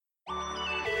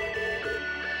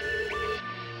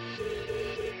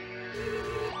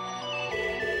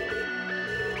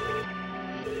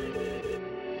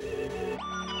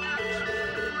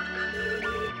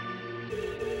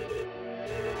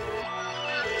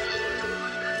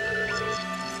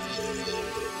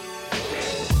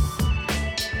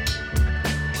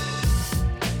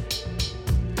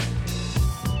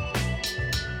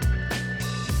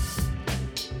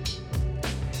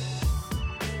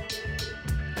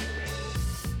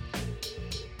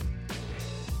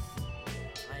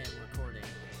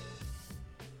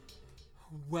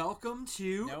Welcome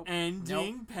to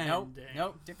Ending Pending.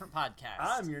 Nope, different podcast.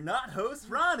 I'm your not host,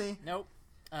 Ronnie. Nope.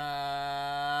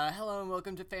 Hello and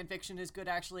welcome to Fanfiction is Good,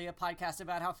 Actually, a podcast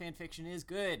about how fanfiction is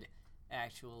good,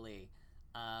 actually.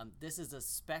 This is a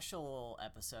special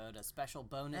episode, a special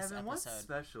bonus Evan, episode. what's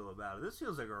special about it? This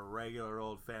feels like a regular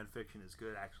old Fanfiction is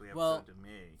Good, Actually Well, episode to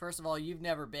me. First of all, you've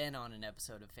never been on an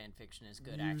episode of Fanfiction is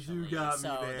Good, You actually. got me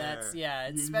so there. that's, yeah,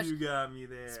 it's You special. got me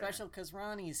there. Special because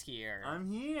Ronnie's here.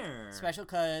 I'm here. Special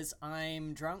because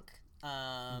I'm drunk.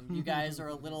 You guys are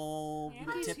a little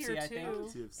Andy's tipsy, here I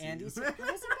think. too. Tipsy. Andy's I was about to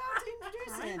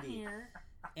introduce I'm Andy. here.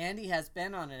 Andy has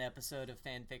been on an episode of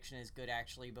Fanfiction is Good,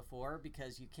 actually, before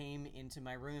because you came into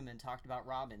my room and talked about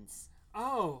robins.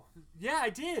 Oh, yeah,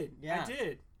 I did. Yeah. I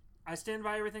did. I stand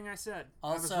by everything I said.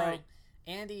 I was Also, right.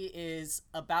 Andy is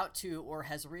about to, or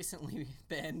has recently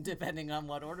been, depending on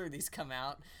what order these come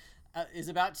out, is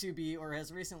about to be, or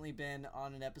has recently been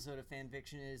on an episode of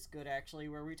Fanfiction is Good, actually,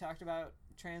 where we talked about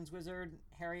trans wizard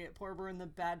Harriet Porber and the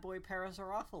bad boy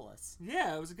Parasaurolophus.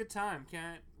 Yeah, it was a good time.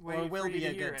 Can't wait Or will for you be to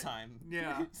a hear good it. time.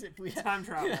 Yeah. If we Time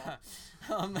travel. Yeah.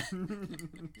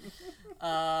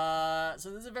 So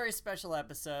this is a very special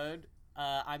episode.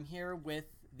 I'm here with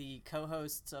the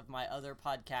co-hosts of my other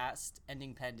podcast,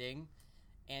 Ending Pending,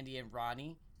 Andy and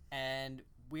Ronnie, and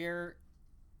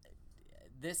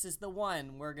this is the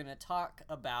one we're going to talk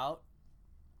about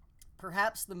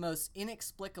perhaps the most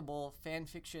inexplicable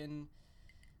fanfiction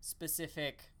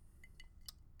specific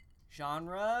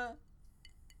genre,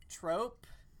 trope,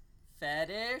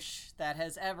 fetish that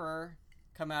has ever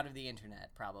come out of the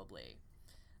internet, probably.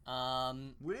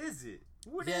 What is it?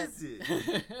 What Yeah. is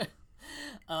it?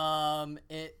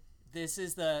 This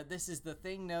is the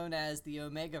thing known as the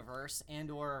Omegaverse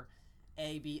and or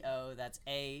ABO. That's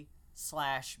A/B/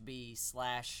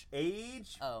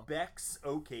 Age, Oh. Bex,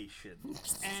 Occasion.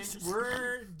 And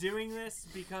we're doing this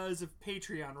because of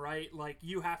Patreon, right? Like,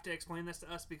 you have to explain this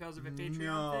to us because of a Patreon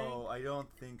No, I don't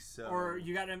think so. thing? Or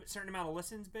you got a certain amount of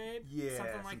listens, babe? yeah,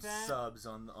 Something like some that? subs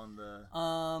on the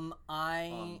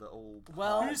I old.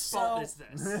 well, Whose so- fault is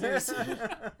this?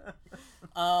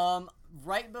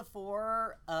 right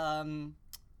before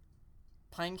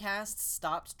Pinecast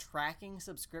stopped tracking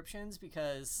subscriptions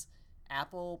because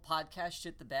Apple Podcast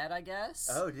shit the bed, I guess.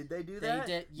 Oh, did they do They that?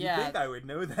 did, You yeah. think I would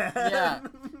know that? Yeah.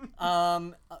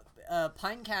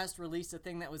 Pinecast released a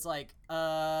thing that was like,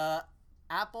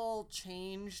 Apple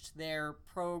changed their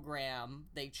program.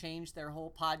 They changed their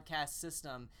whole podcast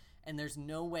system, and there's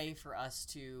no way for us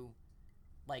to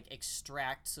like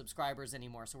extract subscribers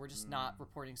anymore. So we're just not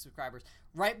reporting subscribers.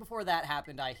 Right before that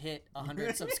happened, I hit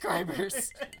 100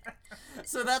 subscribers.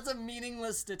 So that's a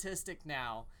meaningless statistic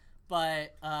now.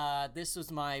 But this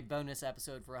was my bonus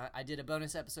episode I did a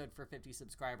bonus episode for 50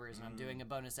 subscribers, and I'm doing a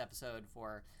bonus episode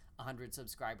for 100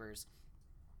 subscribers.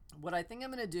 What I think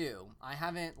I'm going to do, I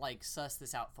haven't like sussed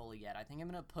this out fully yet. I think I'm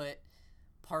going to put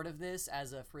part of this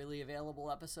as a freely available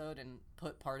episode and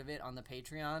put part of it on the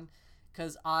Patreon,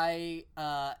 because I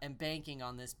am banking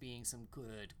on this being some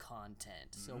good content.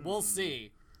 So we'll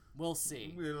see. We'll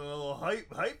see. We had a little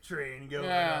hype train going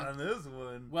Yeah. on this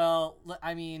one. Well,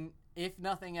 I mean, if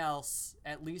nothing else,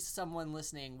 at least someone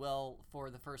listening will, for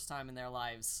the first time in their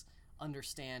lives,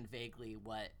 understand vaguely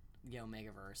what the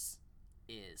Omegaverse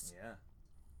is. Yeah.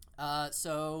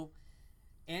 So,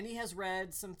 Andy has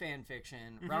read some fan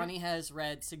fiction. Ronnie has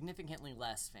read significantly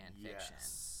less fan fiction.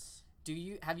 Yes.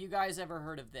 Have you guys ever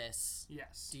heard of this?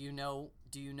 Yes. Do you know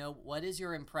what is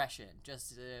your impression?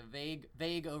 Just a vague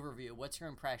overview. What's your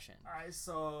impression? I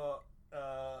saw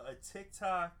a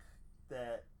TikTok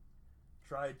that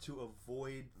tried to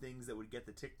avoid things that would get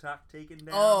the TikTok taken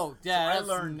down. Oh, yeah, So I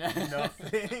learned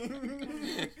nothing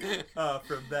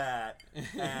from that,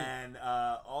 and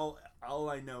all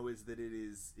I know is that it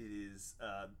is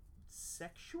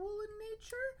sexual in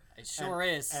nature. It sure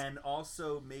is. And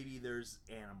also maybe there's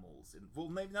animals, well,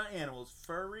 maybe not animals,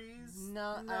 furries.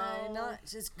 No, not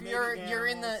just Maybe you're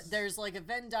in the animals. there's like a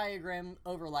Venn diagram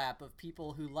overlap of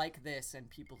people who like this and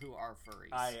people who are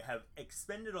furries. I have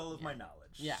expended all of my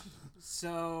knowledge. Yeah.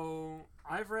 So,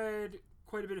 I've read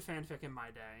quite a bit of fanfic in my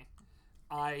day.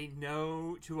 I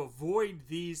know to avoid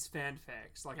these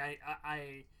fanfics. Like,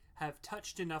 I have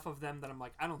touched enough of them that I'm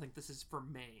like, I don't think this is for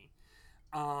me.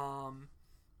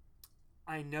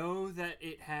 I know that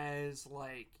it has,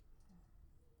 like,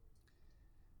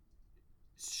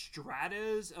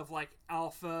 stratas of, like,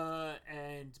 alpha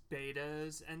and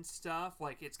betas and stuff.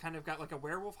 Like, it's kind of got, like, a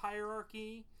werewolf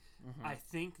hierarchy. I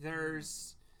think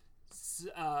there's,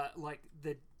 I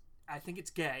think it's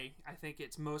gay. I think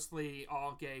it's mostly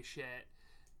all gay shit.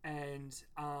 and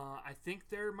I think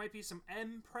there might be some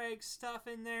M-preg stuff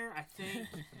in there. I think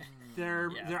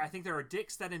there I think there are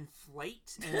dicks that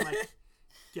inflate and like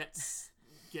get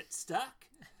stuck,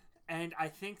 and I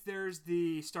think there's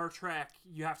the Star Trek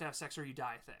 "you have to have sex or you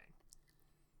die" thing.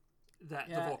 That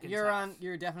the Vulcans have.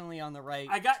 You're definitely on the right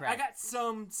I got track.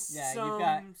 some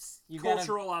you've got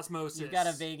cultural osmosis. You've got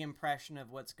a vague impression of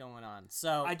what's going on.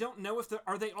 So I don't know if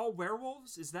are they all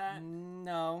werewolves? Is that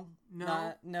no.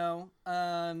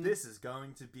 This is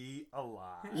going to be a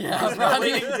lie. Yeah,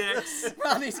 inflating dicks?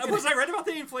 Ronnie's gonna- Was I right about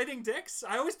the inflating dicks?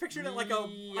 I always pictured it like I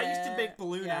used to make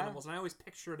balloon Yeah. animals, and I always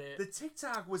pictured it. The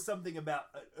TikTok was something about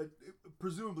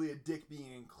presumably a dick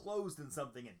being enclosed in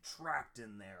something and trapped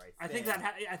in there. I think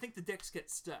I think the dicks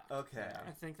get stuck. Okay.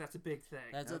 I think that's a big thing.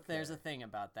 There's a thing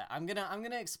about that. I'm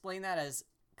gonna explain that as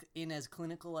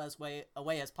clinical a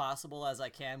way as possible as I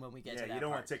can when we get to that. Yeah, you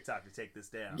don't part. want TikTok to take this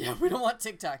down. Yeah, we don't want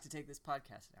TikTok to take this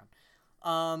podcast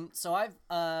down. So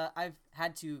I've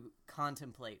had to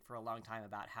contemplate for a long time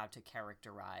about how to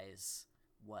characterize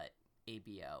what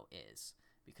ABO is,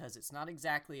 because it's not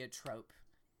exactly a trope,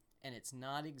 and it's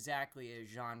not exactly a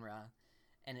genre,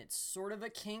 and it's sort of a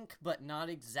kink, but not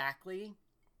exactly.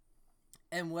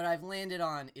 And what I've landed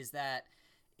on is that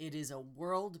it is a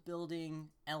world-building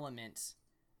element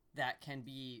that can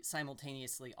be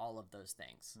simultaneously all of those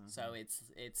things. Mm-hmm. So it's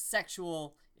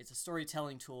sexual, it's a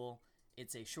storytelling tool,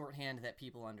 it's a shorthand that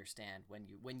people understand.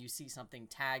 When you see something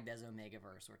tagged as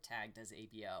Omegaverse or tagged as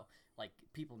ABO, like,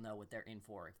 people know what they're in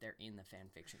for if they're in the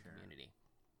fanfiction community.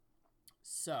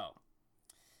 So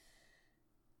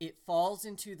it falls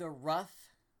into the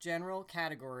rough general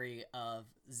category of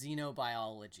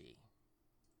xenobiology.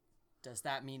 Does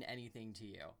that mean anything to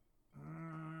you?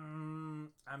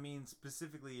 I mean,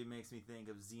 specifically, it makes me think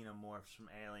of xenomorphs from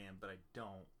Alien, but I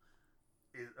don't.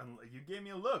 You gave me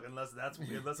a look, unless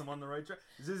I'm on the right track.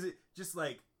 Is it just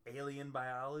like alien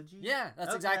biology? Yeah,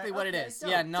 that's exactly what it is. Dope,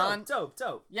 Yeah,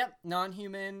 dope. Yep,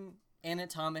 non-human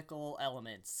anatomical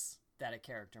elements that a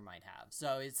character might have.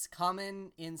 So it's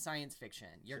common in science fiction.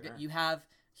 You have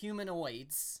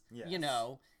humanoids, yes.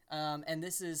 And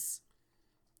this is,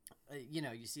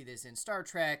 you see this in Star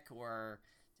Trek or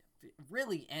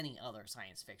really any other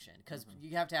science fiction, because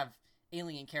you have to have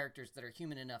alien characters that are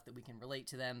human enough that we can relate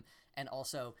to them, and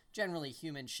also generally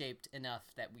human-shaped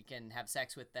enough that we can have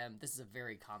sex with them. This is a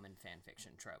very common fan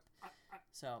fiction trope.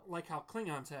 So, like how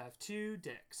Klingons have 2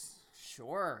 dicks.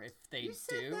 Sure, if they you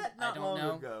said do, that I not don't long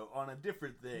know. ago on a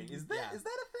different thing. Is that a thing?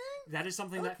 That is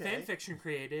something that fan fiction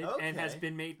created and has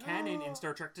been made canon in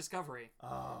Star Trek Discovery.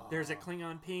 Oh. There's a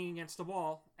Klingon peeing against a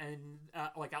wall and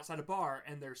like outside a bar,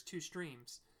 and there's 2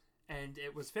 streams. And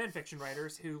it was fan fiction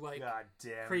writers who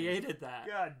created that.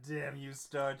 God damn you,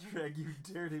 Star Trek, you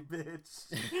dirty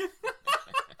bitch.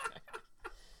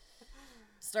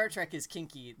 Star Trek is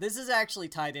kinky. This is actually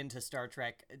tied into Star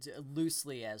Trek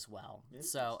loosely as well.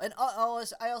 Yes. So, and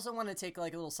I also want to take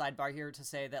like a little sidebar here to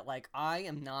say that like I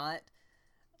am not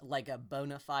like a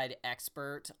bona fide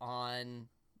expert on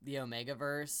the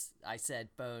Omegaverse. I said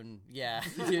bone. Yeah.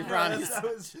 that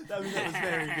was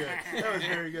very good. That was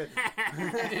very good.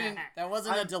 That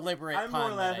wasn't a deliberate I'm pun.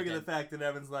 more laughing at the fact that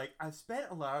Evan's like, I've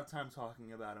spent a lot of time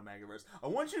talking about Omegaverse. I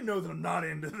want you to know that I'm not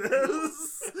into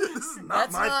this. This is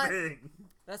not my thing.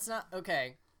 That's not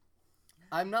okay.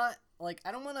 I'm not like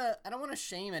I don't want to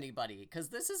shame anybody, because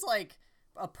this is like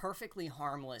a perfectly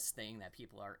harmless thing that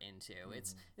people are into.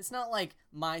 It's not like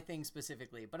my thing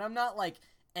specifically, but I'm not like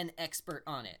an expert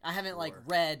on it. I haven't like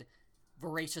read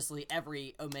voraciously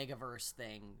every Omegaverse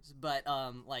thing, but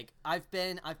like I've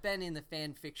been in the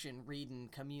fan fiction reading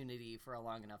community for a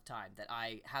long enough time that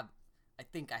I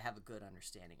think I have a good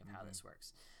understanding of how this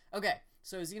works. Okay,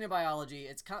 so xenobiology,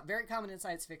 it's very common in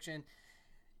science fiction.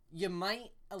 You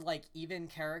might like even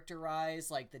characterize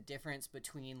like the difference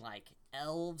between like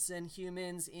elves and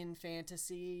humans in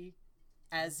fantasy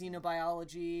as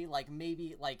xenobiology. Like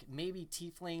maybe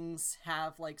tieflings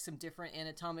have like some different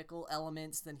anatomical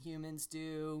elements than humans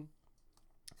do,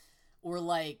 or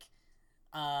like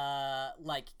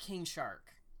King Shark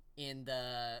in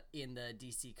the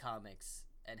DC comics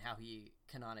and how he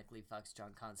canonically fucks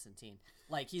John Constantine.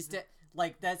 Like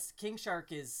that's King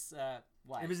Shark is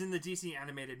what? It was in the DC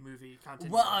animated movie content.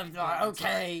 Well,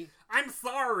 okay. I'm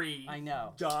sorry. I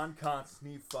know. John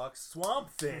Constantine fucks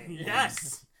Swamp Thing.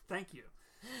 Yes. Thank you.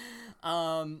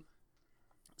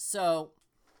 So,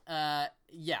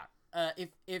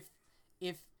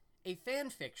 if a fan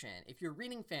fiction, if you're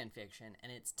reading fan fiction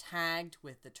and it's tagged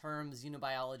with the term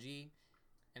xenobiology,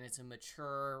 and it's a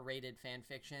mature rated fan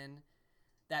fiction,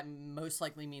 that most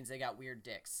likely means they got weird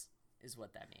dicks, is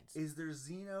what that means. Is there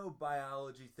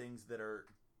xenobiology things that are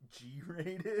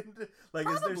G-rated? Like,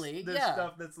 Probably, is there yeah.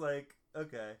 stuff that's like,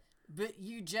 okay. But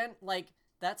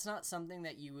that's not something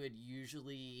that you would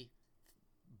usually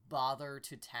bother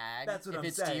to tag That's what if I'm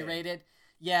it's saying. G-rated.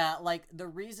 Yeah, like the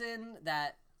reason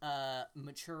that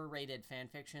mature rated fan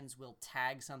fictions will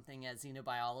tag something as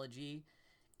xenobiology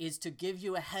is to give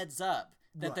you a heads up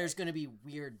that Right. there's going to be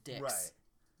weird dicks. Right.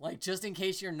 Like, just in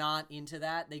case you're not into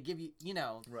that, they give you,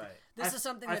 Right. this is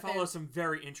something I that follow fans... some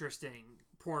very interesting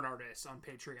porn artists on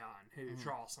Patreon who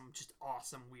draw some just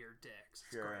awesome weird dicks.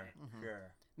 It's Sure. great.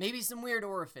 Sure. Maybe some weird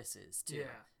orifices, too. Yeah.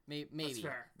 Maybe.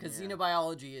 fair. Because Yeah.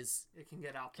 xenobiology is... It can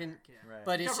get out Can- there. Yeah. Right.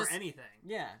 But it's Cover just... anything.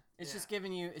 Yeah, it's Yeah. just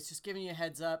giving you a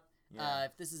heads up. Yeah.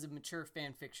 If this is a mature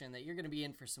fan fiction, that you're going to be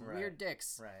in for some Right. weird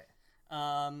dicks.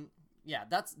 Right. Yeah,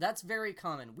 that's very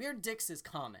common. Weird dicks is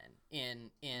common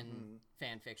in Mhm.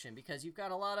 fan fiction because you've got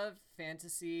a lot of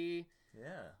fantasy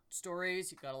Yeah.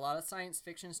 stories, you've got a lot of science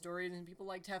fiction stories, and people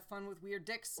like to have fun with weird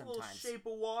dicks A little sometimes. Shape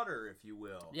of Water, if you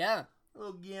will. Yeah, A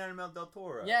little Guillermo del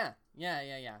Toro. yeah.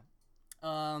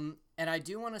 And I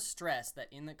do want to stress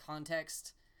that in the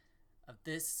context of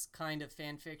this kind of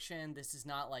fan fiction, this is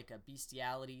not like a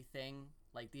bestiality thing.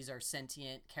 Like, these are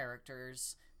sentient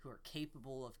characters who are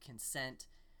capable of consent,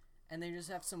 and they just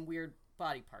have some weird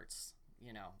body parts.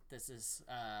 You know, this is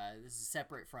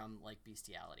separate from like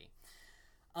bestiality.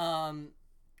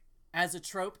 As a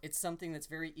trope, it's something that's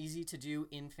very easy to do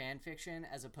in fan fiction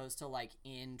as opposed to like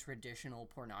in traditional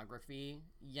pornography.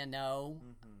 You know,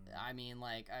 I mean,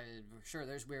 like, sure,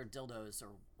 there's weird dildos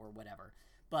or whatever,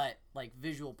 but like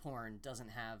visual porn doesn't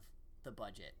have the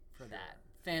budget for that.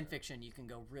 Fan fiction, you can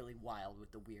go really wild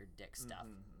with the weird dick stuff.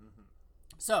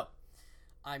 So,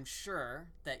 I'm sure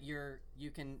that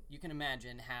you can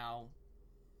imagine how,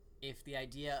 if the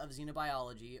idea of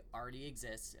xenobiology already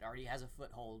exists, it already has a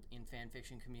foothold in fan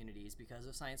fiction communities because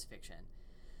of science fiction,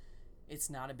 it's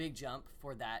not a big jump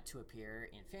for that to appear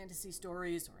in fantasy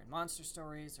stories or in monster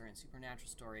stories or in supernatural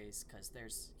stories, because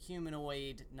there's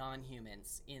humanoid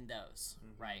non-humans in those,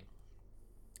 right?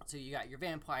 So you got your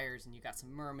vampires and you got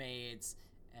some mermaids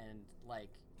and like,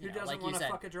 Who you know, doesn't like you want to said,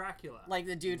 fuck a Dracula? like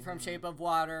the dude from Shape of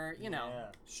Water, you know.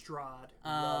 Yeah. Strahd.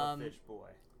 Love Fish Boy.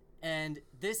 And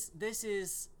this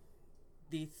is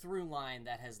the through line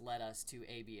that has led us to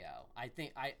ABO.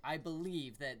 I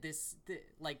believe that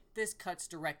this cuts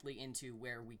directly into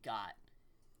where we got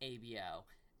ABO,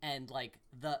 and like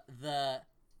the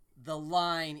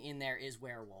line in there is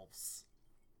werewolves.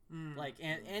 Like,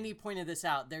 at any point of this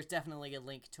out, there's definitely a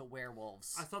link to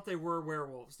werewolves. I thought they were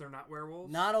werewolves. They're not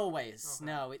werewolves? Not always. Okay.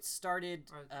 No, it started.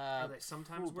 Are they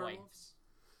sometimes oh boy. werewolves?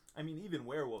 I mean, even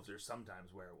werewolves are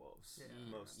sometimes werewolves. Yeah.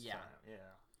 Most of the Yeah. time.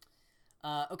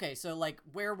 Yeah. Okay, so like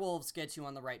werewolves get you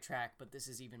on the right track, but this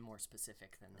is even more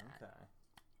specific than that. Okay.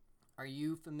 Are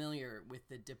you familiar with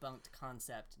the debunked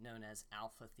concept known as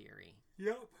alpha theory?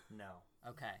 Yep. No.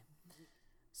 Okay.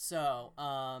 So,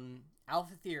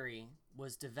 alpha theory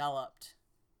was developed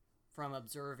from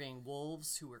observing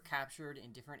wolves who were captured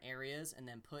in different areas and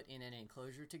then put in an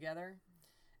enclosure together.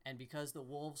 And because the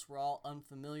wolves were all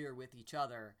unfamiliar with each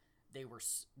other, they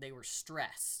were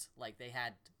stressed. Like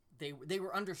they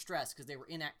were under stress because they were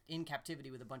in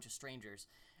captivity with a bunch of strangers,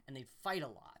 and they'd fight a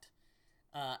lot.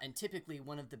 And typically,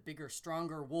 one of the bigger,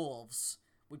 stronger wolves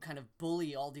would kind of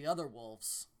bully all the other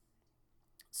wolves.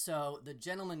 So the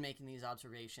gentleman making these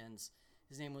observations,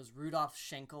 his name was Rudolf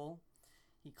Schenkel.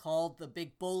 He called the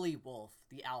big bully wolf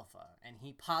the alpha, and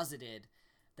he posited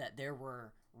that there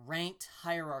were ranked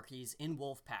hierarchies in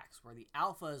wolf packs, where the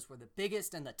alphas were the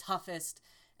biggest and the toughest,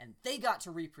 and they got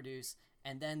to reproduce,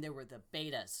 and then there were the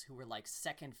betas, who were like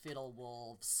second fiddle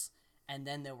wolves, and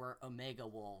then there were omega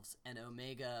wolves, and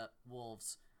omega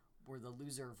wolves were the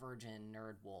loser virgin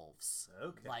nerd wolves.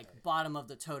 Okay. Like, bottom of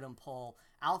the totem pole.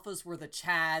 Alphas were the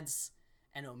chads,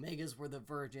 and omegas were the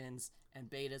virgins, and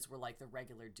betas were like the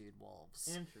regular dude wolves.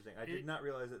 Interesting. I did not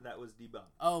realize that was debunked.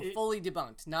 Oh, fully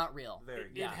debunked. Not real. Very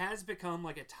It good. has become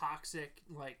like a toxic,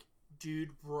 like,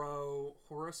 dude bro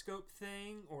horoscope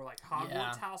thing, or like Hogwarts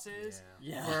Yeah. houses,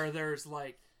 Yeah. where there's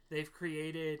like, they've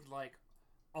created like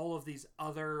all of these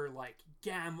other like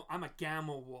I'm a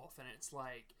gamma wolf, and it's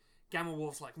like gamma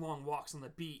wolves like long walks on the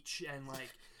beach and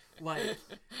like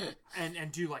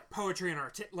and do like poetry and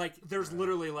art, like there's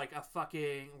literally like a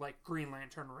fucking like Green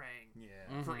Lantern ring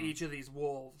Yeah. for each of these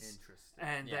wolves. Interesting.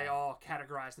 And they Yeah. all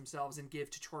categorize themselves and give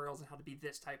tutorials on how to be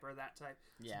this type or that type.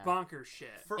 Yeah. It's bonkers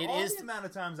shit. For It all is- the amount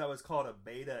of times I was called a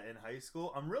beta in high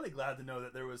school, I'm really glad to know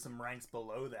that there was some ranks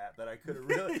below that I could have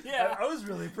really. Yeah. I was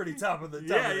really pretty top of the top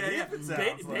Yeah, of the yeah, yeah. heap, it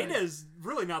sounds like. Beta's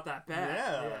really not that bad.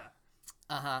 Yeah.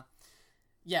 Uh-huh.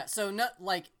 Yeah, so not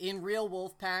like in real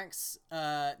wolf packs,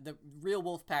 the real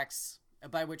wolf packs,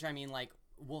 by which I mean like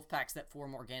wolf packs that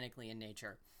form organically in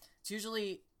nature. It's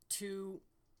usually 2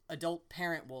 adult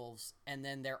parent wolves and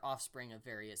then their offspring of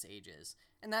various ages.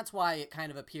 And that's why it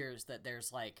kind of appears that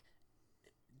there's like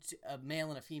a male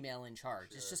and a female in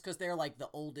charge. It's just because they're like the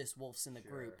oldest wolves in the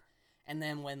group. And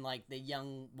then when like the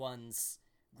young ones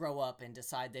grow up and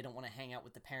decide they don't want to hang out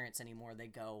with the parents anymore, they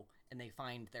go and they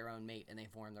find their own mate and they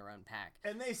form their own pack.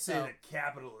 And they say that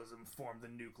capitalism formed the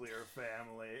nuclear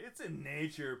family. It's in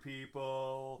nature,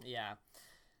 people. Yeah.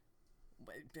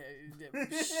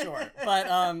 Sure.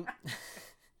 But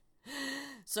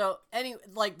so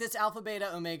like this alpha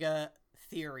beta omega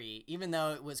theory, even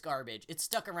though it was garbage, it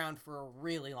stuck around for a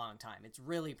really long time. It's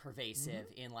really pervasive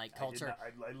in like culture.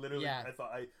 I literally I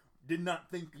thought I did not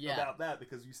think about that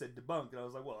because you said debunk, and I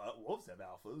was like, well, wolves have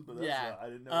alphas, but that's, I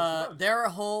didn't know. There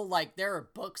are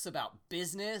books about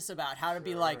business, about how to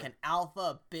be like an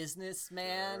alpha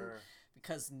businessman,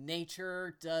 because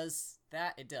nature does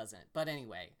that. It doesn't. But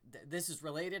anyway, this is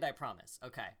related, I promise.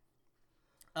 Okay.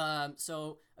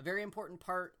 So a very important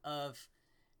part of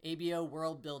ABO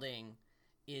world building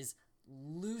is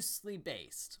loosely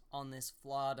based on this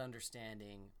flawed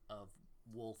understanding of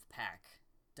wolf pack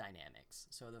dynamics.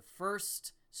 So the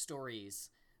first stories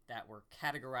that were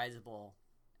categorizable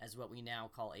as what we now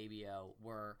call ABO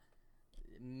were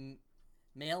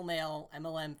male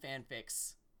MLM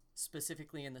fanfics,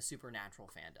 specifically in the supernatural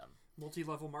fandom.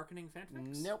 Multi-level marketing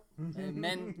fanfics? Nope.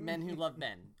 Men who love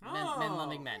men. Men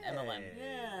loving men. MLM.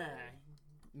 Yeah.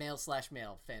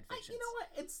 Male/male fanfictions. You know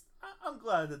what? I'm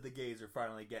glad that the gays are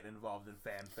finally getting involved in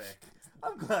fanfic.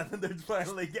 I'm glad that they're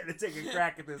finally getting to take a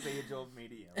crack at this age-old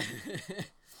medium.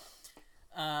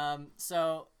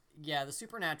 So yeah, the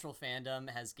supernatural fandom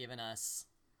has given us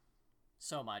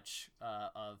so much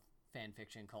of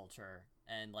fanfiction culture,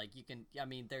 and like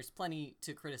there's plenty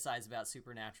to criticize about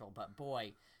supernatural, but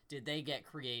boy, did they get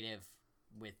creative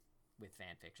with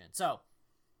fanfiction. So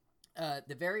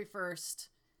the very first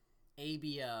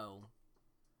ABO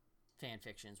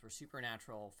fanfictions were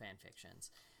supernatural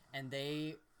fanfictions, and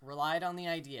they relied on the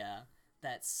idea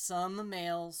that some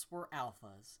males were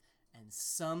alphas and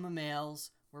some males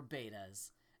were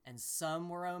betas and some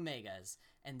were omegas,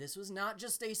 and this was not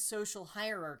just a social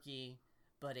hierarchy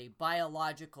but a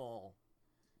biological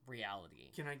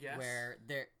reality. Can I guess? Where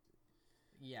there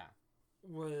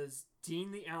was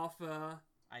Dean the alpha,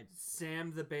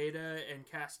 Sam the beta, and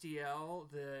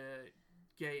Castiel the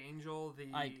gay angel, the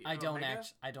I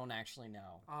don't actually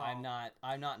know. Oh. I'm not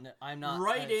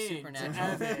Write a in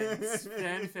supernatural. to Evans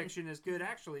fanfiction is good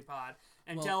actually pod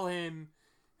and tell him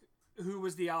who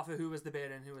was the alpha, who was the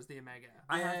beta, and who was the omega.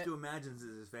 I have to imagine this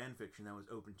is fan fiction that was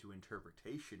open to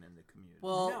interpretation in the community.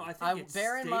 Well, no, I think it's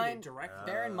bear in mind directly.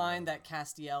 bear in mind that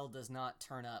Castiel does not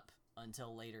turn up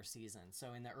until later seasons.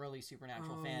 So in the early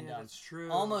supernatural fandom, yeah, that's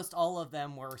true. almost all of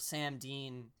them were Sam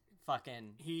Dean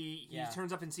fucking. He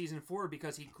turns up in season 4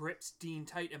 because he grips Dean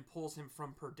tight and pulls him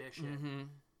from perdition,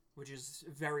 which is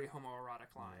a very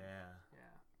homoerotic line.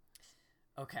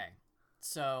 Yeah. Okay.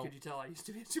 So could you tell I used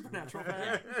to be a supernatural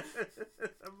fan?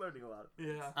 I'm learning a lot.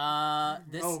 Yeah.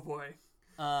 This. Oh boy.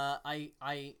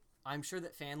 I'm sure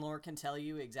that Fanlore can tell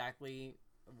you exactly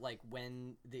like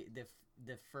when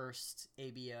the first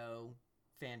ABO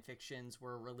fan fictions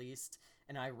were released,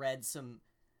 and I read some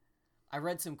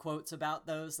quotes about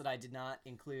those that I did not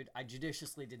include. I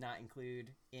judiciously did not include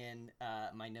in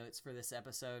my notes for this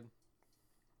episode.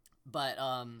 But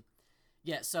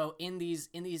yeah, so in these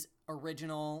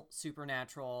original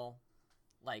supernatural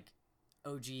like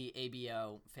OG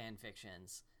ABO fan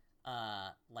fictions,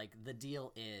 like the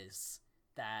deal is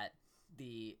that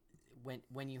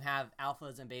when you have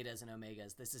alphas and betas and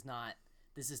omegas, this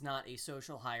is not a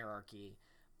social hierarchy,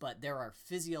 but there are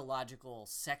physiological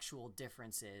sexual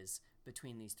differences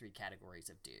between these 3 categories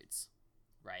of dudes,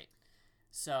 right?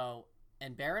 So,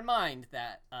 and bear in mind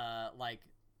that like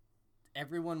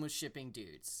everyone was shipping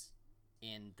dudes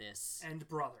in this, and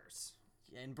brothers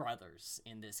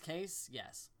in this case,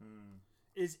 yes.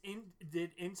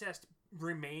 Did incest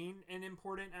remain an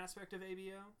important aspect of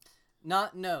ABO?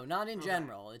 Not in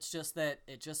general. It's just that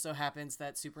it just so happens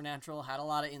that Supernatural had a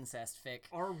lot of incest fic.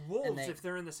 Are wolves, if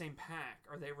they're in the same pack,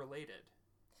 are they related?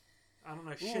 I don't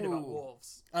know shit about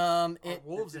wolves. Are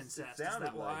wolves incest? Is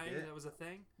that why that was a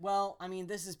thing? Well, I mean,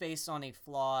 this is based on a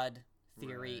flawed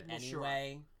theory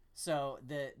anyway. Sure. So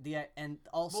and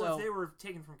also, well, if they were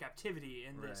taken from captivity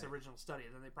in this original study,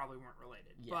 then they probably weren't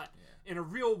related. But in a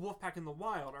real wolf pack in the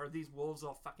wild, are these wolves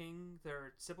all fucking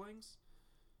their siblings?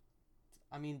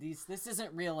 I mean, this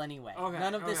isn't real anyway. Okay,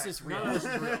 None of this is real. None of this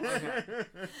is real.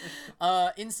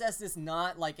 Okay. Incest is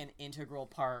not like an integral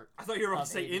part. I thought you were about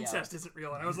to say ABO. incest isn't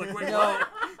real, and I was like, wait, no, what?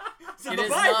 It's in the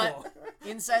Bible.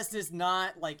 incest is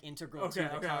not like integral Okay, to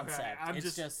the okay. concept. I'm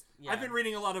It's just yeah. I've been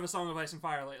reading a lot of A Song of Ice and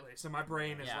Fire lately, so my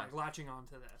brain is Yeah. like latching on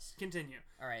to this. Continue.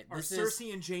 All right, Are this Cersei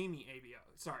is and Jaime ABO?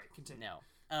 Sorry, continue.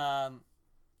 no.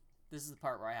 This is the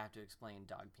part where I have to explain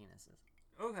dog penises.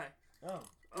 Okay.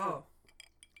 Oh.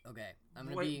 Okay, I'm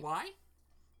gonna Wait, be. why?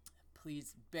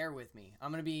 Please bear with me.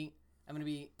 I'm gonna be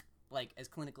like as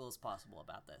clinical as possible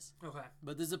about this. Okay.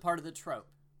 But this is a part of the trope,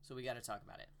 so we got to talk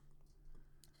about it.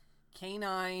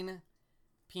 Canine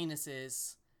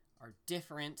penises are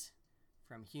different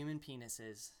from human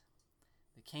penises.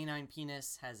 The canine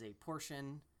penis has a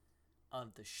portion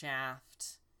of the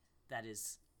shaft that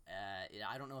is,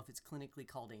 I don't know if it's clinically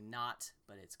called a knot,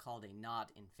 but it's called a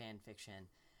knot in fan fiction.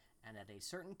 And at a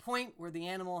certain point where the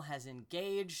animal has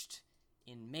engaged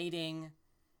in mating,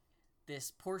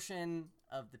 this portion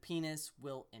of the penis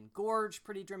will engorge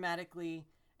pretty dramatically,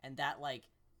 and that like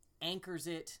anchors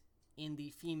it in the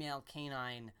female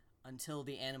canine until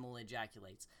the animal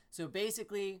ejaculates. So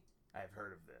basically, I've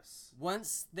heard of this.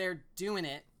 once they're doing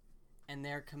it and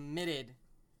they're committed,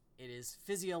 it is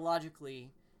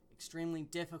physiologically extremely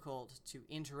difficult to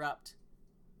interrupt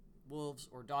wolves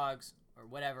or dogs or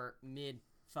whatever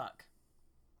mid-fuck.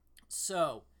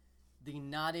 So, the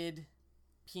knotted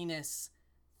penis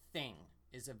thing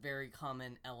is a very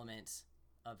common element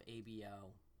of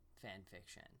ABO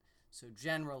fanfiction. So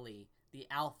generally, the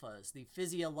alphas, the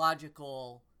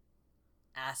physiological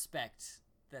aspect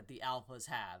that the alphas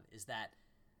have is that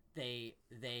they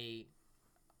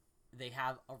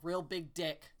have a real big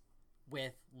dick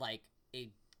with like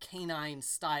a canine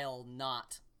style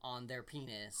knot on their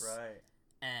penis, Right.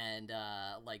 and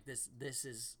like this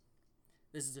is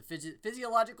a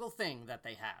physiological thing that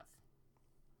they have.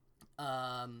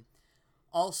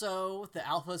 Also, the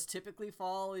alphas typically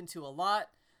fall into a lot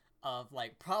of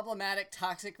like problematic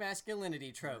toxic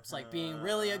masculinity tropes, like being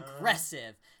really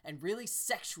aggressive and really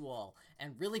sexual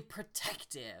and really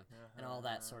protective and all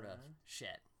that sort of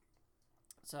shit.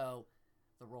 So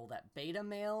the role that beta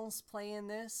males play in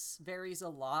this varies a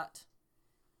lot.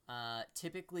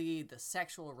 Typically, the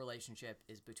sexual relationship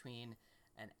is between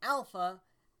an alpha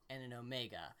and an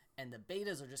omega, and the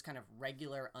betas are just kind of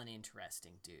regular,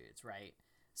 uninteresting dudes, right?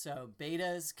 So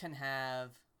betas can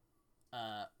have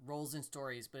roles in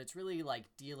stories, but it's really like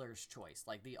dealer's choice.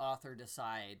 Like the author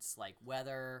decides like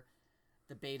whether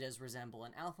the betas resemble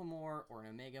an alpha more or an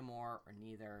omega more or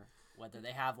neither, whether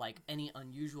they have like any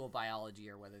unusual biology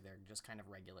or whether they're just kind of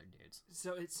regular dudes.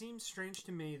 So it seems strange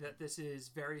to me that this is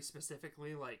very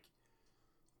specifically like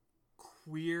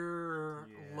queer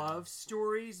love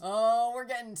stories, Oh, we're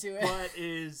getting to it. but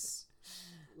is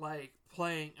like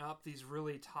playing up these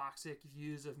really toxic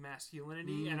views of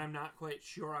masculinity, and I'm not quite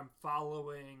sure I'm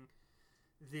following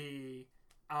the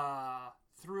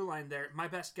through line there. My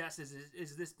best guess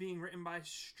is this being written by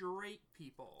straight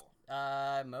people?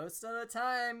 Most of the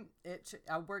time,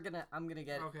 I'm gonna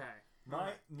get Okay.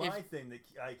 My thing that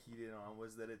I keyed in on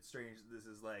was that it's strange that this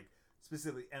is like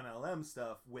specifically MLM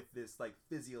stuff with this like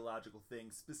physiological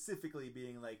thing specifically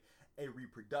being like a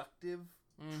reproductive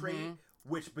trait,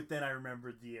 but then I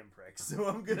remembered the impreg, so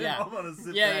I'm gonna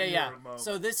sit back here for a moment.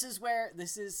 So this is where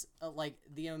like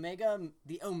the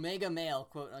omega male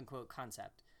quote unquote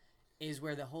concept is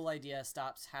where the whole idea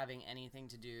stops having anything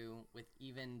to do with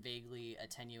even vaguely a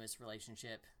tenuous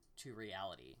relationship to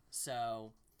reality.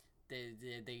 So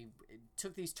they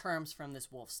took these terms from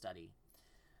this wolf study.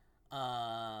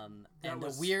 And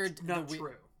was the weird not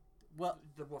true. Well,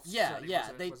 The wolf yeah, study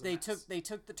yeah. was a mess. They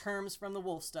took the terms from the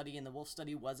wolf study, and the wolf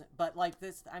study wasn't. But like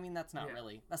this, I mean, that's not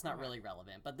really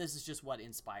relevant. But this is just what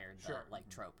inspired the like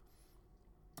trope.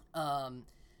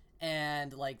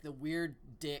 And like the weird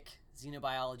dick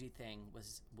xenobiology thing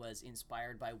was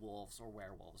inspired by wolves or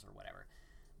werewolves or whatever.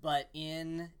 But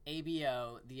in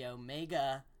ABO, the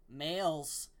omega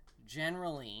males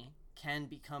generally can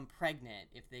become pregnant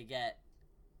if they get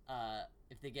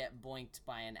boinked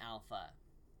by an alpha.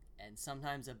 And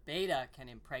sometimes a beta can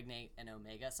impregnate an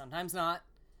omega, sometimes not.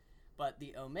 But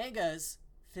the omegas,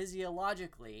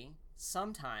 physiologically,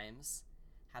 sometimes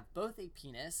have both a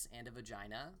penis and a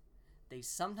vagina. They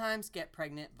sometimes get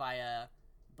pregnant via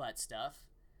butt stuff.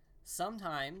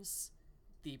 Sometimes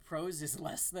the prose is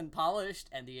less than polished,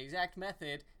 and the exact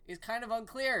method is kind of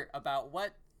unclear about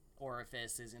what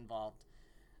orifice is involved.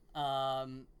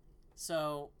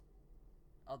 So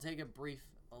I'll take a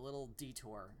little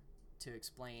detour to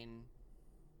explain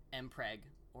mpreg,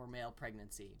 or male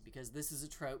pregnancy, because this is a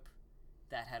trope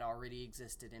that had already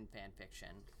existed in fan fiction.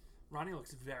 Ronnie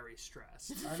looks very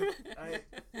stressed.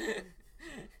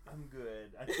 I'm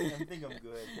good. I think I'm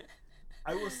good.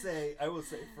 I will say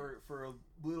for a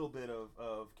little bit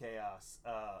of chaos,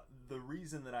 the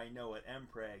reason that I know what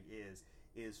Mpreg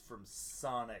is from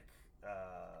Sonic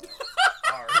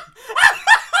art.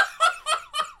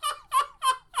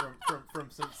 From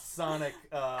some Sonic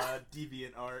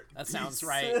deviant art. That sounds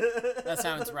right. That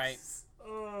sounds right.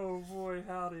 Oh boy,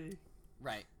 howdy.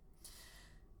 Right.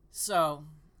 So,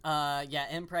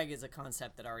 Mpreg is a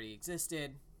concept that already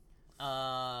existed.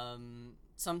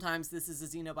 Sometimes this is a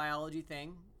xenobiology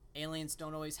thing. Aliens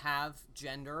don't always have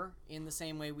gender in the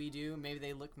same way we do. Maybe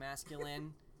they look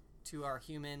masculine to our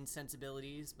human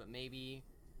sensibilities, but maybe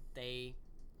they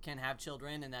can have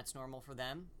children and that's normal for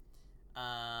them.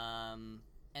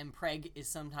 Mpreg is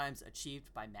sometimes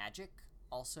achieved by magic,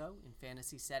 also, in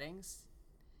fantasy settings.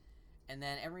 And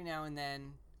then every now and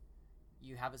then,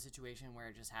 you have a situation where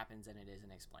it just happens and it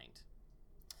isn't explained.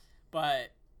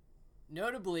 But,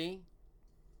 notably,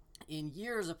 in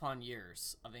years upon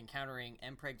years of encountering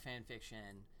Mpreg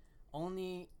fanfiction,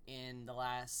 only in the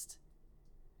last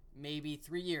maybe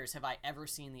 3 years have I ever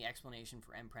seen the explanation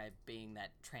for Mpreg being that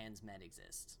trans men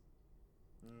exist.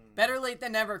 Better late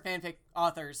than never, fanfic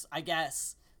authors, I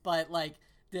guess. But, like,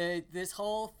 this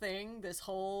whole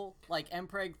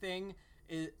Mpreg thing,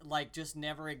 is, like, just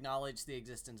never acknowledged the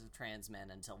existence of trans men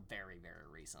until very, very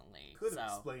recently. Could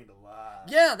have explained a lot.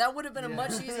 Yeah, that would have been a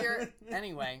much easier...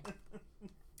 Anyway.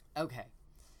 Okay.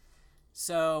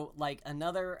 So, like,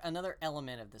 another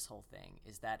element of this whole thing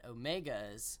is that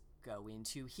omegas go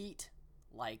into heat,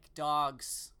 like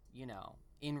dogs, you know.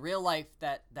 In real life,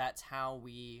 that's how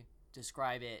we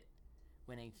describe it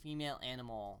when a female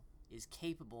animal is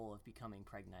capable of becoming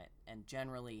pregnant, and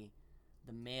generally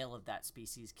the male of that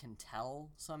species can tell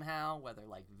somehow, whether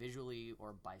like visually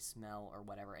or by smell or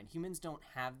whatever. And humans don't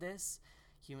have this.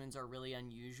 Humans are really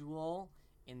unusual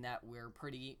in that we're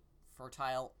pretty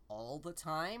fertile all the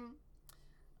time.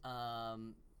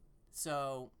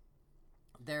 So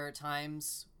there are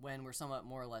times when we're somewhat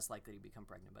more or less likely to become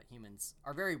pregnant, but humans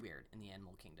are very weird in the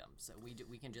animal kingdom. So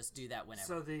we can just do that whenever.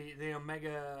 So the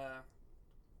omega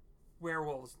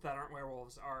werewolves that aren't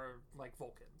werewolves are like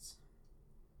Vulcans.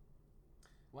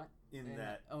 What?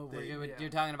 Yeah. You're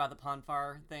talking about the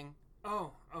Ponfar thing?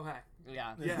 Oh, okay.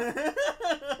 Yeah. Yeah.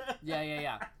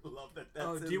 Yeah. Love that. That's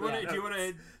Oh, do you want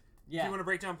to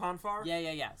break down Ponfar?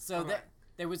 Yeah. So Okay.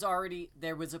 there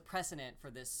was a precedent for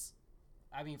this.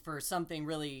 I mean, for something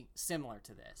really similar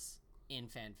to this in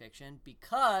fan fiction,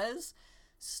 because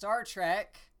Star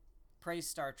Trek, praise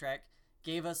Star Trek,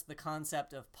 gave us the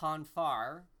concept of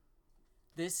Ponfar.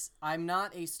 I'm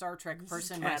not a Star Trek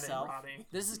person canon, myself. Roddy.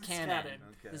 This is canon.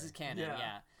 Okay. This is canon.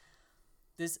 Yeah.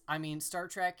 Yeah. Star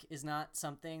Trek is not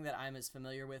something that I'm as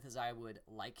familiar with as I would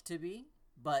like to be,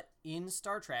 but in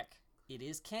Star Trek, it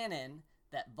is canon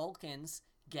that Vulcans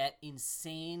get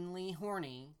insanely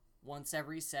horny once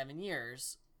every 7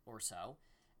 years or so,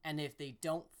 and if they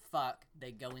don't fuck,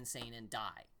 they go insane and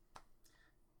die.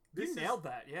 You nailed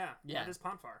that, yeah. Yeah. That is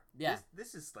Ponfar. Yeah.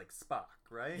 This is like Spock,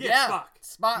 right? Yeah.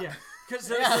 Spock. Yeah, because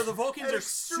Yeah. so the Vulcans are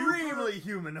extremely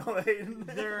humanoid.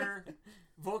 Their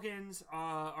Vulcans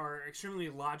are extremely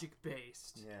logic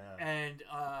based. Yeah. And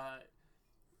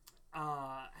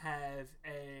have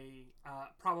a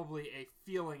probably a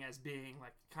feeling as being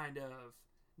like kind of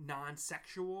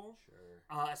non-sexual,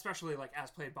 Sure. especially like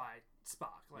as played by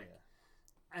Spock. Like,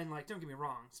 and like don't get me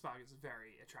wrong, Spock is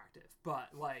very attractive,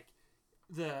 but like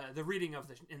the reading of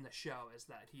in the show is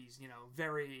that he's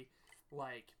very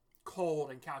like cold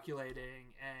and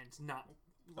calculating and not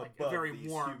like Above very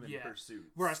these warm. human Yeah.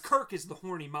 pursuits. Whereas Kirk is the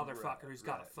horny motherfucker Right, who's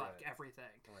got to right, fuck right. everything.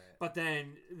 Right. But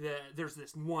then there's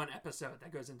this one episode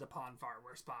that goes into Ponfar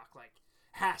where Spock like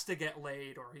has to get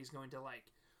laid, or he's going to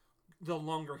like the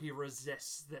longer he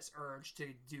resists this urge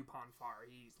to do Ponfar,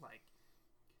 he like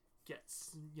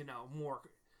gets more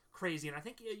crazy. And I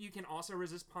think you can also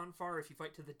resist Ponfar if you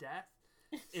fight to the death.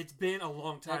 It's been a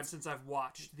long time since I've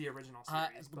watched the original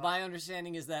series. But My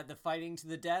understanding is that the fighting to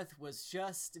the death was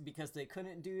just because they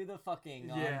couldn't do the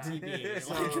fucking on yeah. TV.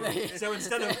 So, Like, they- so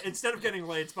instead of getting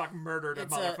laid, Spock murdered a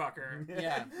motherfucker.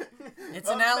 Yeah. It's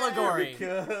an allegory.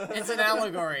 America. It's an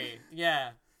allegory.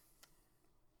 Yeah.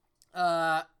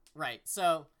 Right.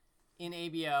 So, in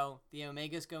ABO, the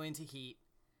Omegas go into heat.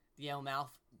 The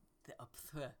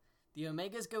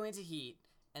Omegas go into heat,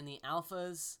 and the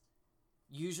Alphas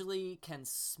usually can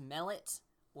smell it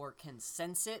or can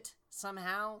sense it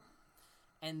somehow.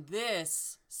 And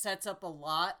this sets up a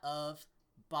lot of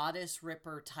bodice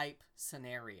ripper type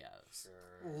scenarios.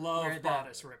 Love Where the-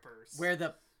 bodice rippers. Where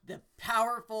the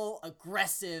powerful,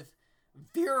 aggressive,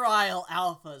 virile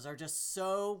alphas are just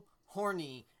so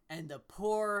horny, and the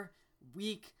poor,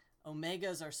 weak,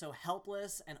 Omegas are so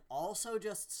helpless and also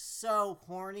just so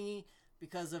horny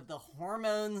because of the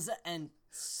hormones and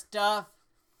stuff.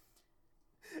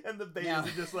 And the betas Yeah. are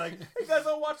just like, hey guys,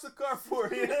 I'll watch the car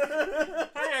for you. Hey,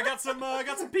 I got some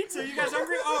pizza. You guys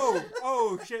hungry?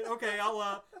 Oh shit. Okay,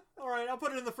 all right, I'll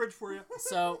put it in the fridge for you.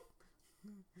 So,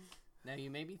 now you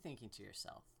may be thinking to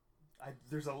yourself,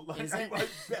 There's a lot. Is I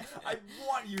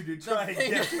want you to try and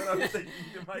thing- guess what I'm thinking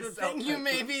to myself. the thing you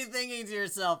may be thinking to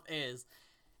yourself is,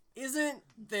 isn't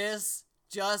this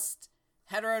just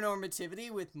heteronormativity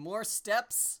with more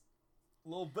steps? a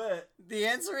little bit. The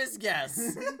answer is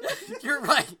yes. You're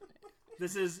right.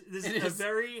 This is It a is-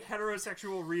 very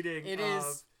heterosexual reading It of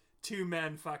is- two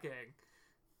men fucking.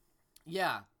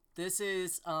 Yeah, this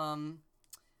is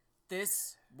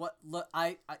this what look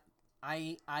I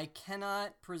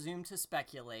cannot presume to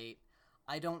speculate.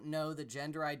 I don't know the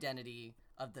gender identity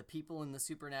of the people in the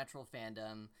Supernatural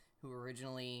fandom who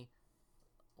originally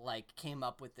came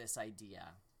up with this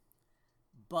idea.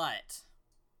 But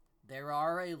there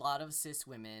are a lot of cis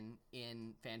women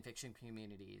in fanfiction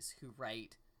communities who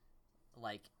write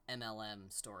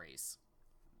MLM stories.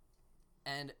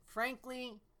 And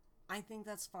frankly, I think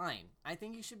that's fine. I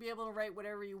think you should be able to write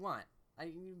whatever you want.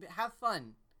 Have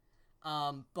fun.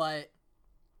 But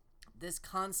this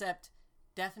concept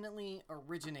definitely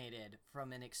originated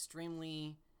from an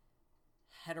extremely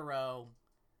hetero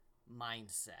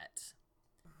mindset.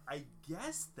 I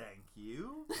guess. Thank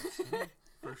you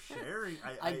for sharing.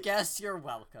 I guess you're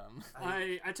welcome.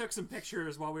 I took some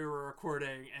pictures while we were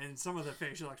recording, and some of the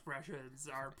facial expressions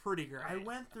are pretty great. I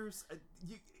went through.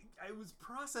 I was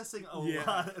processing a Yeah.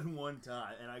 lot at one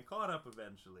time, and I caught up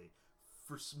eventually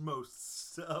for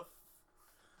most stuff.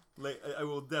 I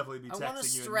will definitely be I wanna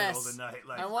texting you in the middle of stress- the night.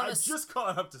 I wanna I've just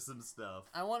caught up to some stuff.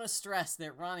 I want to stress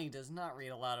that Ronnie does not read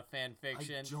a lot of fan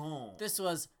fiction. I don't. This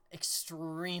was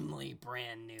extremely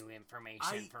brand new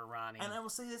information for Ronnie. And I will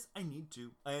say this: I need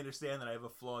to. I understand that I have a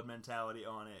flawed mentality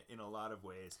on it in a lot of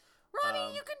ways.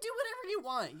 Ronnie, you can do whatever you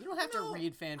want. You don't have to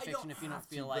read fan I fiction if you don't have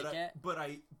feel to, like but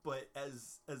it. But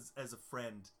as a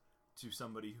friend to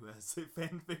somebody who has a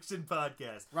fan fiction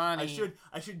podcast, Ronnie.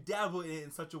 I should dabble in it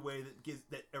in such a way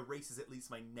that erases at least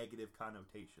my negative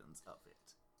connotations of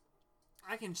it.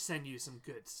 I can send you some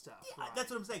good stuff. Yeah, Ron. that's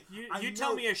what I'm saying. You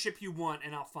tell me a ship you want,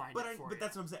 and I'll find But it for you. but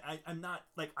that's what I'm saying.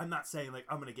 I'm not saying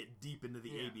I'm gonna get deep into the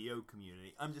Yeah. ABO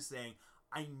community. I'm just saying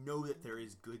I know that there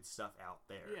is good stuff out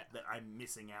there Yeah. that I'm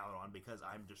missing out on because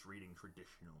I'm just reading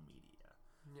traditional media.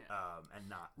 Yeah. And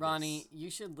not Ronnie, this.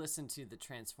 you should listen to the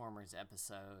Transformers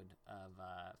episode of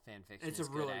fanfiction. It's a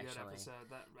really good episode.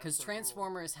 Because episode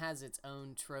Transformers has its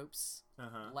own tropes,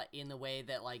 Uh-huh. in the way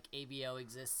that ABO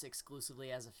exists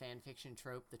exclusively as a fanfiction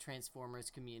trope. The Transformers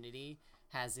community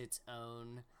has its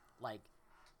own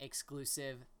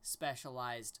exclusive,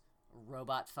 specialized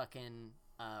robot fucking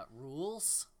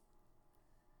rules.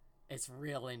 It's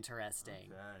real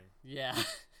interesting. Okay. Yeah.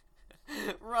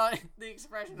 The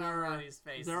expression on Ronnie's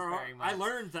face is very much. I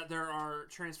learned that there are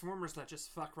Transformers that just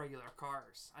fuck regular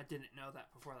cars. I didn't know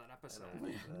that before that episode.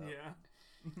 like that.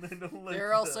 Yeah. I don't like There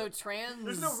are also that. trans.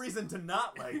 There's no reason to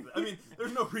not like it. I mean,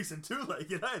 there's no reason to like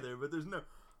it either, but there's no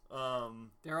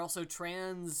There are also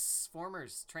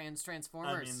transformers.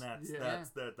 Transformers. I mean Yeah.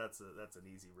 that's an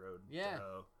easy road Yeah. to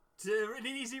hoe. To an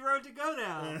easy road to go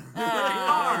down.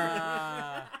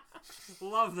 Ah.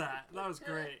 Love that. That was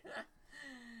great.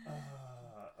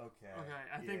 Okay.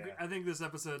 Okay, I think this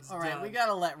episode's All right, done. we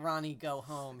gotta let Ronnie go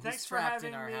home. Thanks He's for trapped having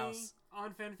in our me house.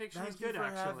 on Fanfiction Thank is you good, for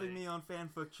actually. having me on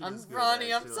Fanfiction. Is Good,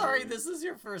 Ronnie, I'm actually. sorry. This is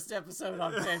your first episode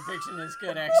on fanfiction. Is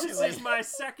good, actually. This is my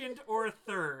second or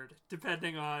third,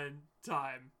 depending on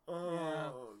time.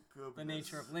 Oh, goodness. The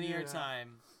nature of linear Yeah.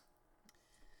 time.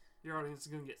 Your audience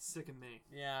is gonna get sick of me.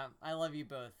 Yeah, I love you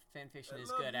both. Fanfiction I is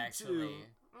love good, you actually. too.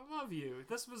 I love you.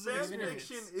 This was an experience.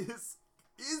 Fanfiction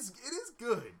is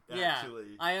good. Yeah,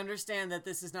 Actually. I understand that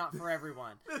this is not for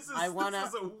everyone. This is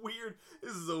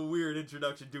this is a weird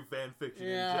introduction to fan fiction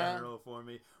Yeah. in general for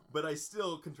me, but I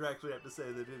still contractually have to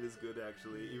say that it is good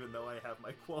actually, even though I have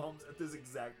my qualms at this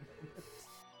exact moment.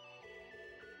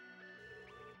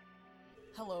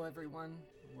 Hello, everyone.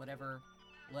 Whatever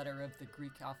letter of the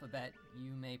Greek alphabet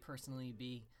you may personally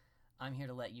be, I'm here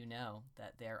to let you know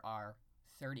that there are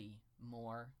 30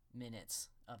 more minutes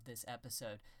of this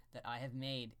episode that I have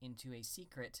made into a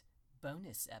secret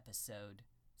bonus episode.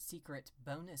 Secret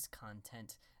bonus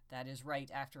content. That is right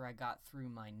after I got through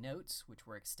my notes, which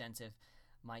were extensive.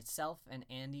 Myself and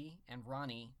Andy and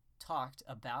Ronnie talked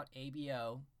about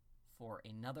ABO for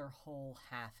another whole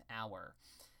half hour.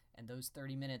 And those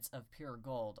 30 minutes of pure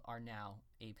gold are now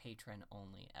a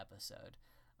patron-only episode.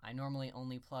 I normally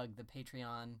only plug the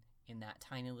Patreon in that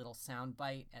tiny little sound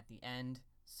bite at the end,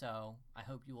 so I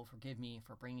hope you will forgive me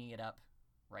for bringing it up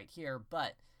right here,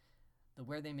 but the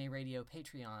Where They May Radio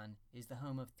Patreon is the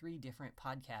home of 3 different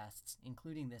podcasts,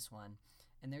 including this one,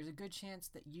 and there's a good chance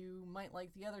that you might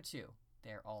like the other 2.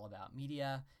 They're all about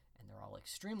media, and they're all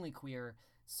extremely queer,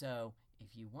 so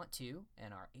if you want to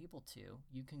and are able to,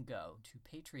 you can go to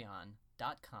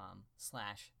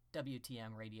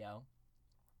patreon.com/WTMradio.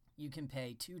 You can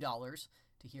pay $2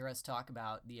 to hear us talk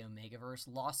about the Omegaverse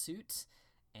lawsuit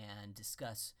and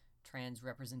discuss trans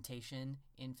representation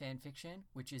in fanfiction,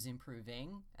 which is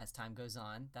improving as time goes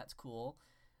on. That's cool.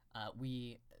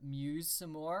 We muse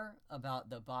some more about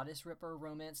the Bodice Ripper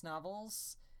romance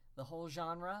novels, the whole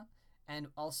genre, and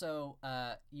also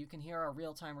you can hear our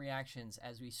real-time reactions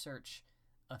as we search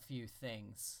a few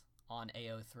things on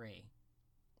AO3.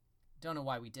 Don't know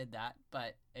why we did that,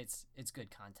 but it's good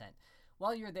content.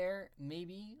 While you're there,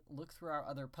 maybe look through our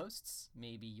other posts.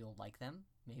 Maybe you'll like them.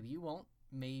 Maybe you won't.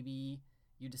 Maybe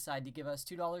you decide to give us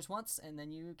 $2 once and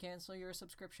then you cancel your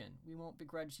subscription. We won't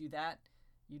begrudge you that.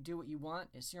 You do what you want.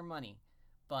 It's your money.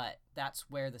 But that's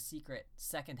where the secret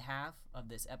second half of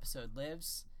this episode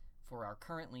lives for our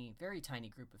currently very tiny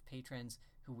group of patrons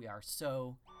who we are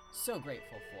so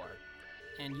grateful for.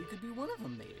 And you could be one of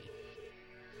them, maybe.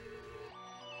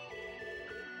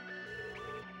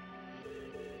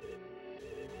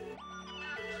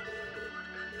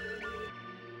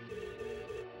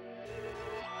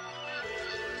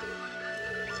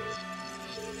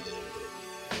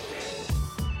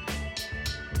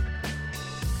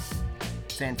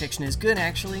 Fanfiction is Good,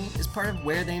 Actually, is part of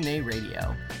Where They May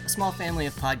Radio, a small family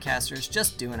of podcasters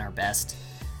just doing our best.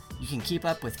 You can keep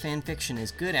up with Fanfiction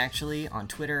is Good, Actually on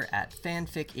Twitter at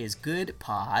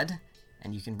fanficisgoodpod,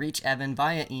 and you can reach Evan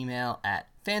via email at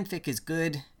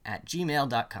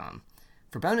fanficisgood@gmail.com.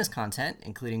 For bonus content,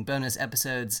 including bonus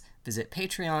episodes, visit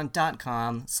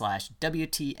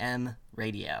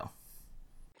patreon.com/WTMradio.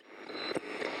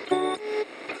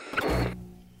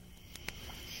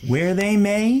 Where They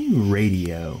May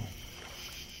Radio.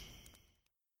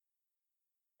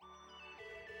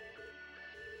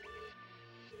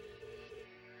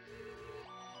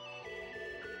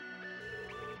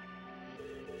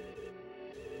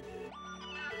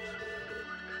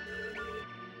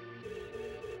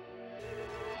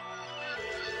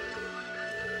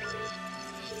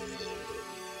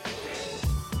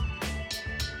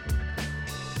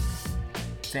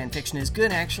 Fanfiction is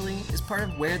Good, Actually, is part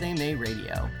of Where They May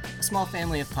Radio, a small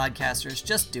family of podcasters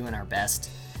just doing our best.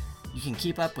 You can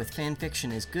keep up with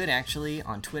Fanfiction is Good, Actually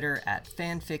on Twitter at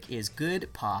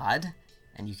fanficisgoodpod,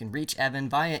 and you can reach Evan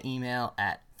via email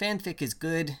at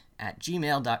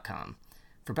fanficisgood@gmail.com.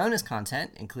 For bonus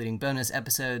content, including bonus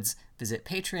episodes, visit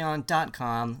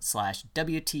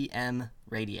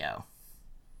patreon.com/WTMradio.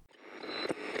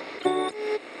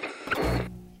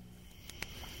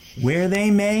 Where They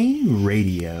May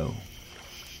Radio.